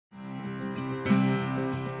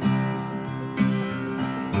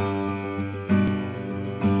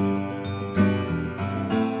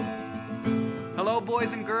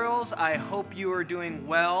boys and girls. I hope you are doing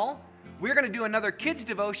well. We're going to do another kids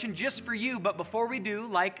devotion just for you, but before we do,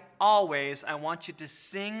 like always, I want you to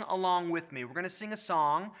sing along with me. We're going to sing a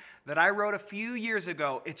song that I wrote a few years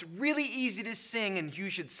ago. It's really easy to sing, and you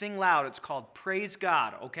should sing loud. It's called Praise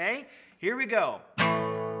God, okay? Here we go.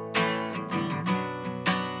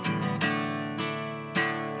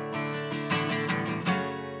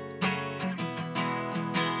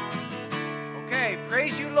 Okay,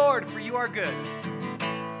 praise you, Lord, for you are good.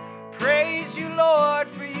 Praise you, Lord,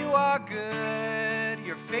 for you are good.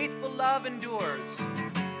 Your faithful love endures.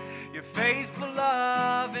 Your faithful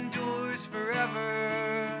love endures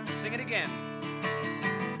forever. Sing it again.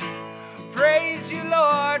 Praise you,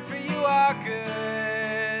 Lord, for you are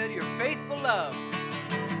good. Your faithful love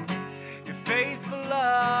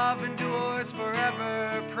endures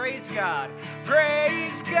forever. Praise God.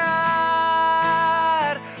 Praise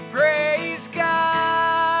God. Praise God.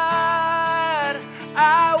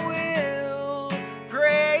 I will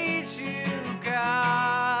praise you,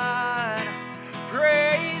 God.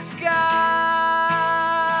 Praise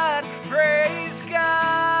God. Praise God.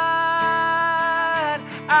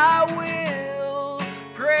 I will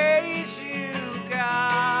praise you,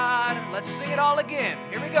 God. Let's sing it all again.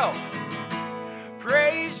 Here we go.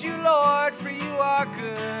 Praise you, Lord, for you are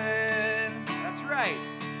good. That's right.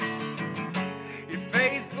 Your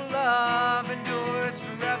faithful love endures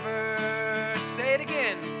forever. Say it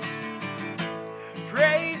again.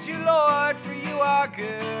 Praise you, Lord, for you are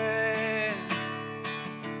good.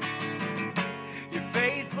 Your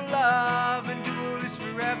faithful love endures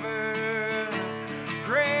forever.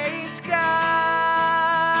 Praise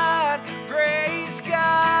God. Praise God.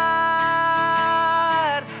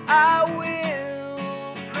 I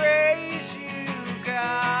will praise you,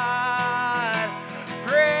 God.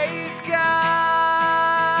 Praise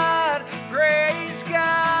God. Praise God.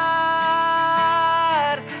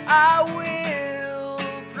 I will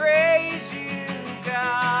praise you,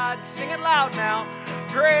 God. Sing it loud now.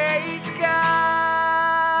 Praise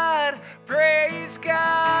God. Praise God.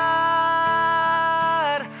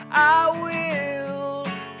 I will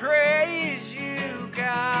praise you,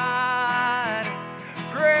 God.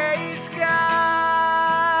 Praise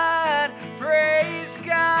God. Praise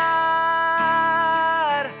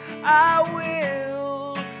God. I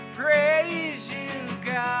will praise you,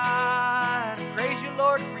 God. Praise you,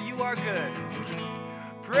 Lord, for you are good.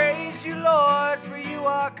 Praise you, Lord, for you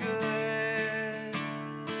are good.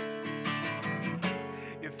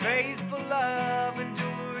 Your faithful love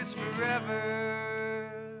endures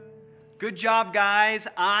forever. Good job, guys.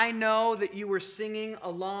 I know that you were singing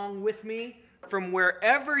along with me from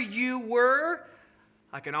wherever you were.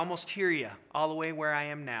 I can almost hear you all the way where I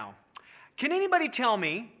am now. Can anybody tell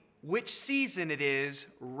me which season it is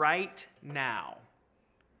right now?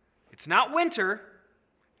 It's not winter.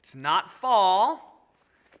 It's not fall.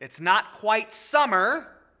 It's not quite summer.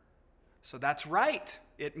 So that's right.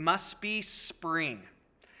 It must be spring.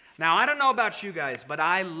 Now, I don't know about you guys, but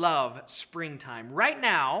I love springtime. Right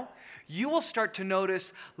now, you will start to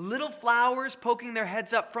notice little flowers poking their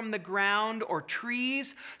heads up from the ground, or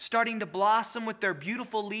trees starting to blossom with their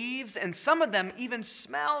beautiful leaves, and some of them even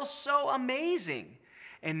smell so amazing.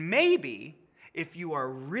 And maybe, if you are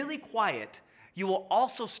really quiet, you will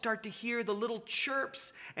also start to hear the little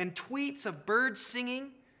chirps and tweets of birds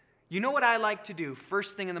singing. You know what I like to do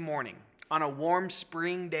first thing in the morning on a warm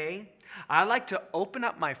spring day? I like to open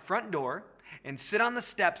up my front door and sit on the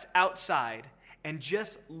steps outside and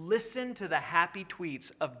just listen to the happy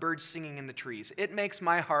tweets of birds singing in the trees. It makes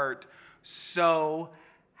my heart so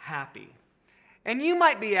happy. And you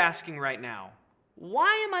might be asking right now,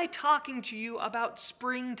 why am I talking to you about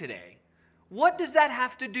spring today? What does that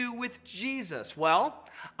have to do with Jesus? Well,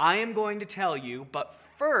 I am going to tell you, but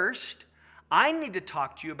first, I need to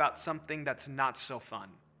talk to you about something that's not so fun.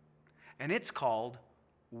 And it's called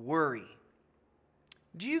worry.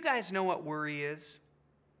 Do you guys know what worry is?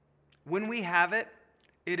 When we have it,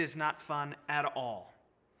 it is not fun at all.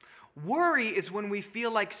 Worry is when we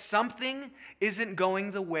feel like something isn't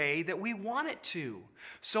going the way that we want it to.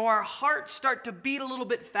 So our hearts start to beat a little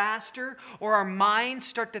bit faster, or our minds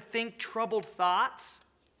start to think troubled thoughts.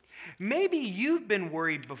 Maybe you've been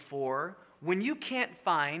worried before when you can't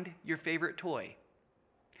find your favorite toy.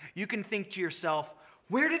 You can think to yourself,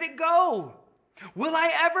 where did it go? Will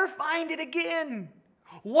I ever find it again?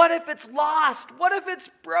 What if it's lost? What if it's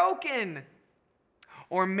broken?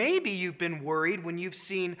 Or maybe you've been worried when you've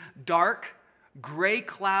seen dark, gray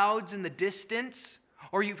clouds in the distance,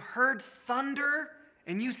 or you've heard thunder,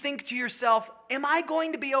 and you think to yourself, am I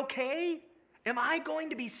going to be okay? Am I going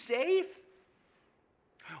to be safe?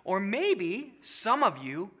 Or maybe some of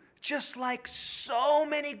you just like so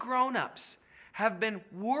many grown-ups have been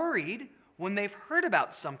worried when they've heard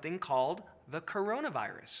about something called the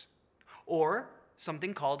coronavirus or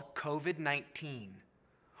something called COVID-19.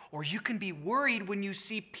 Or you can be worried when you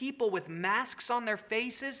see people with masks on their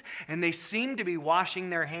faces and they seem to be washing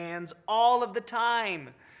their hands all of the time.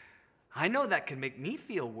 I know that can make me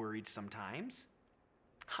feel worried sometimes.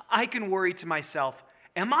 I can worry to myself,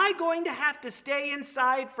 am I going to have to stay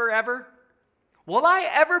inside forever? Will I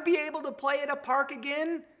ever be able to play at a park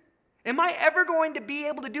again? Am I ever going to be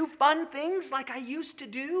able to do fun things like I used to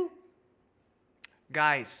do?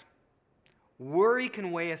 Guys, worry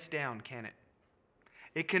can weigh us down, can it?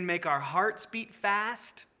 It can make our hearts beat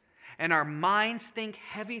fast and our minds think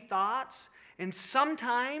heavy thoughts. And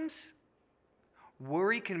sometimes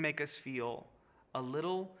worry can make us feel a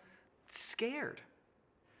little scared.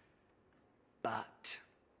 But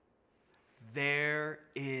there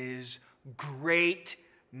is great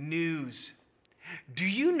news. Do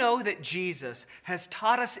you know that Jesus has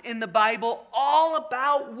taught us in the Bible all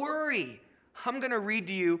about worry? I'm going to read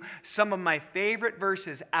to you some of my favorite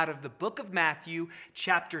verses out of the book of Matthew,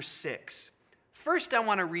 chapter 6. First, I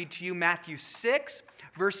want to read to you Matthew 6,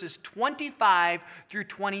 verses 25 through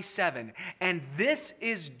 27. And this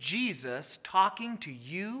is Jesus talking to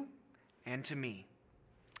you and to me.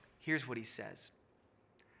 Here's what he says.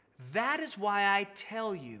 That is why I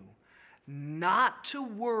tell you not to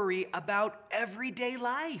worry about everyday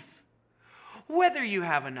life. Whether you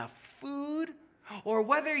have enough food, or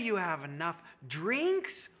whether you have enough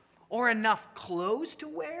drinks or enough clothes to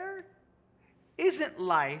wear, isn't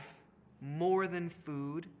life more than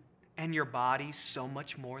food and your body so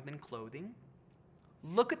much more than clothing?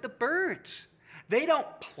 Look at the birds. They don't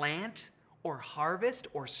plant or harvest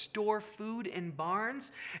or store food in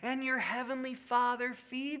barns, and your heavenly Father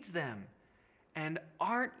feeds them. And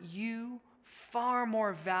aren't you far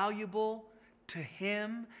more valuable to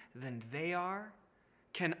Him than they are?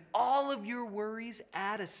 Can all of your worries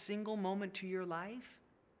add a single moment to your life?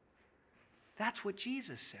 That's what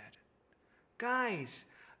Jesus said. Guys,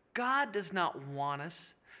 God does not want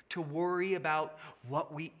us to worry about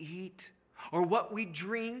what we eat or what we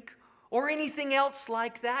drink or anything else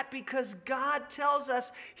like that, because God tells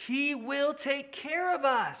us He will take care of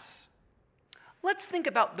us. Let's think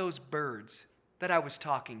about those birds that I was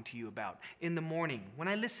talking to you about in the morning when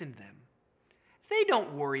I listened to them. They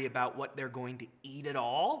don't worry about what they're going to eat at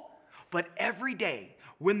all. But every day,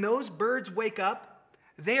 when those birds wake up,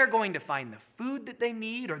 they are going to find the food that they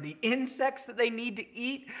need or the insects that they need to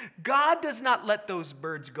eat. God does not let those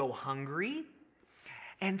birds go hungry.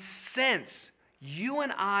 And since you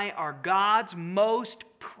and I are God's most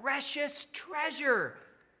precious treasure,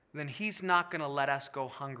 then He's not going to let us go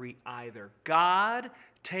hungry either. God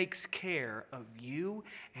takes care of you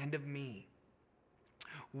and of me.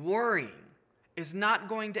 Worrying is not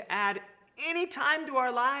going to add any time to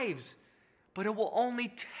our lives, but it will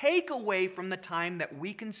only take away from the time that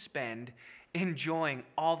we can spend enjoying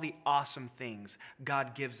all the awesome things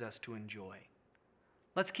God gives us to enjoy.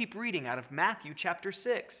 Let's keep reading out of Matthew chapter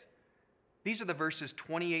 6. These are the verses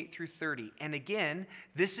 28 through 30. And again,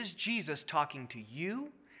 this is Jesus talking to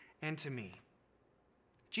you and to me.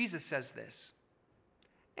 Jesus says this,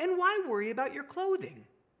 "And why worry about your clothing?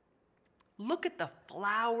 Look at the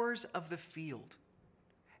flowers of the field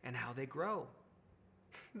and how they grow.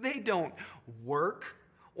 They don't work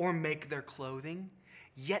or make their clothing,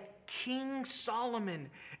 yet King Solomon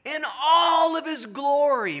in all of his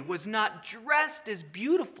glory was not dressed as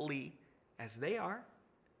beautifully as they are.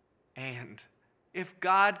 And if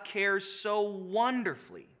God cares so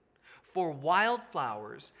wonderfully for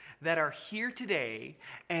wildflowers that are here today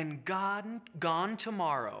and gone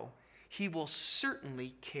tomorrow, He will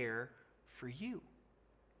certainly care for you."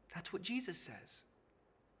 That's what Jesus says.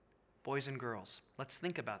 Boys and girls, let's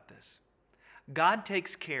think about this. God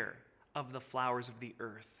takes care of the flowers of the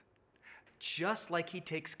earth, just like He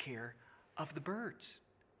takes care of the birds.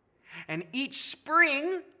 And each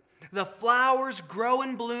spring, the flowers grow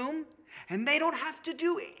and bloom, and they don't have to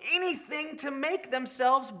do anything to make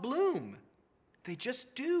themselves bloom. They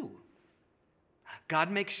just do. God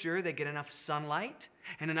makes sure they get enough sunlight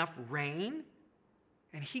and enough rain,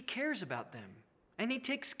 and He cares about them, and He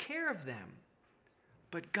takes care of them.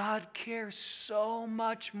 But God cares so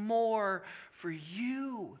much more for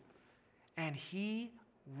you, and He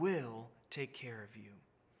will take care of you.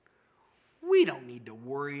 We don't need to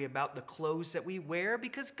worry about the clothes that we wear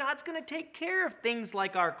because God's going to take care of things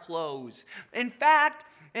like our clothes. In fact,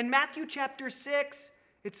 in Matthew chapter 6,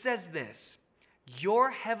 it says this, "Your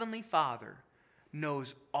heavenly Father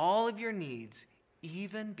knows all of your needs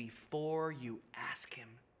even before you ask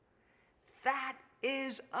Him." That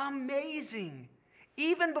is amazing.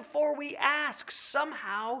 Even before we ask,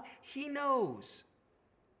 somehow He knows.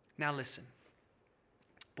 Now listen,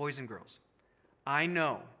 boys and girls, I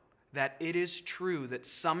know that it is true that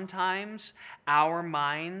sometimes our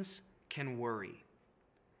minds can worry.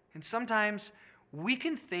 And sometimes we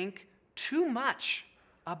can think too much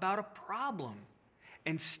about a problem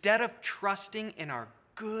instead of trusting in our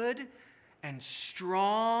good and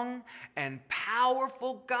strong and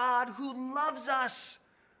powerful God who loves us.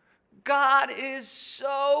 God is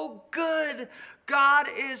so good. God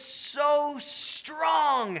is so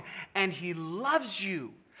strong, and He loves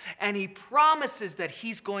you. And He promises that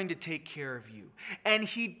He's going to take care of you. And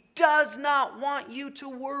He does not want you to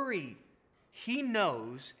worry. He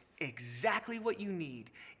knows exactly what you need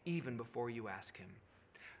even before you ask Him.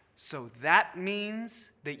 So that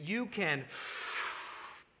means that you can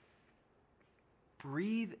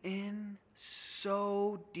breathe in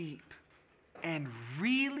so deep and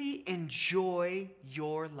really enjoy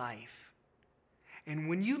your life. And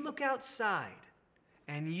when you look outside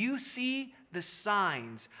and you see the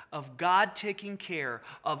signs of God taking care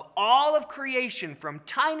of all of creation, from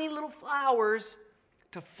tiny little flowers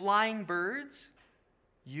to flying birds,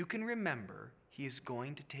 you can remember He is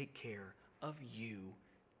going to take care of you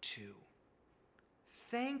too.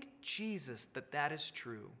 Thank Jesus that that is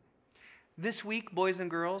true. This week, boys and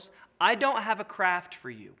girls, I don't have a craft for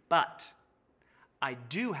you, but I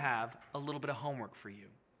do have a little bit of homework for you.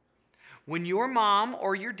 When your mom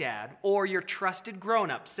or your dad or your trusted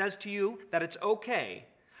grown-up says to you that it's okay,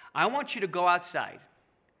 I want you to go outside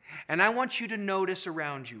and I want you to notice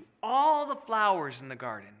around you all the flowers in the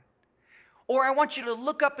garden. Or I want you to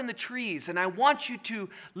look up in the trees and I want you to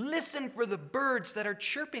listen for the birds that are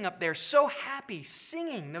chirping up there, so happy,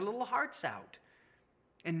 singing their little hearts out.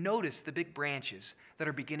 And notice the big branches that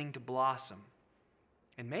are beginning to blossom.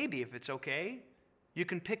 And maybe, if it's okay, you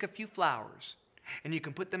can pick a few flowers and you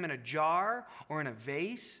can put them in a jar or in a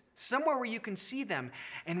vase, somewhere where you can see them.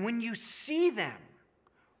 And when you see them,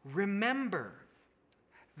 remember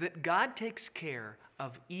that God takes care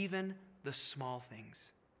of even the small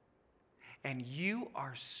things. And you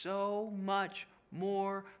are so much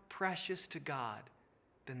more precious to God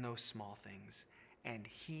than those small things. And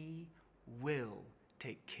He will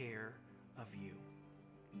take care of you.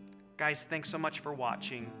 Guys, thanks so much for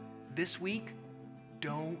watching. This week,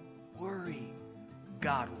 don't worry.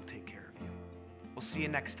 God will take care of you. We'll see you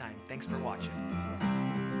next time. Thanks for watching.